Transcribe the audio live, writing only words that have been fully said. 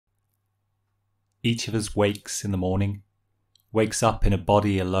Each of us wakes in the morning, wakes up in a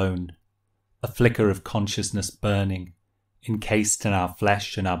body alone, a flicker of consciousness burning, encased in our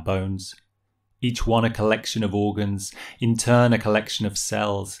flesh and our bones. Each one a collection of organs, in turn a collection of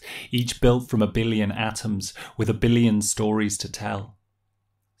cells, each built from a billion atoms with a billion stories to tell.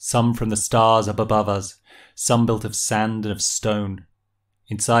 Some from the stars up above us, some built of sand and of stone.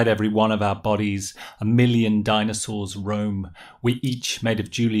 Inside every one of our bodies, a million dinosaurs roam. We each made of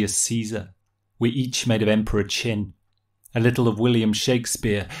Julius Caesar. We each made of Emperor Chin. A little of William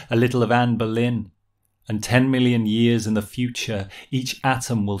Shakespeare, a little of Anne Boleyn. And 10 million years in the future, each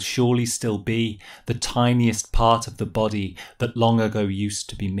atom will surely still be the tiniest part of the body that long ago used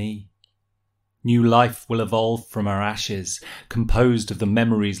to be me. New life will evolve from our ashes, composed of the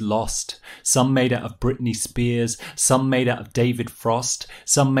memories lost, some made out of Britney Spears, some made out of David Frost,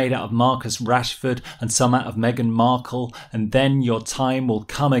 some made out of Marcus Rashford, and some out of Meghan Markle, and then your time will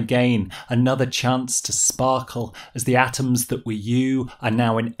come again, another chance to sparkle, as the atoms that were you are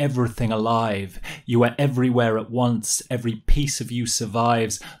now in everything alive. You are everywhere at once, every piece of you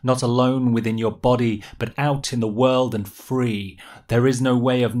survives, not alone within your body, but out in the world and free. There is no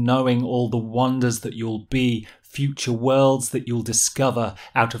way of knowing all the wonders that you'll be, future worlds that you'll discover,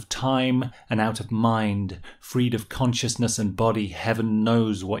 out of time and out of mind, freed of consciousness and body. Heaven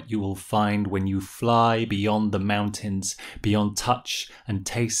knows what you will find when you fly beyond the mountains, beyond touch and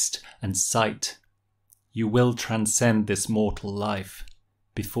taste and sight. You will transcend this mortal life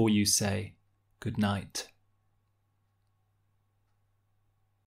before you say good night.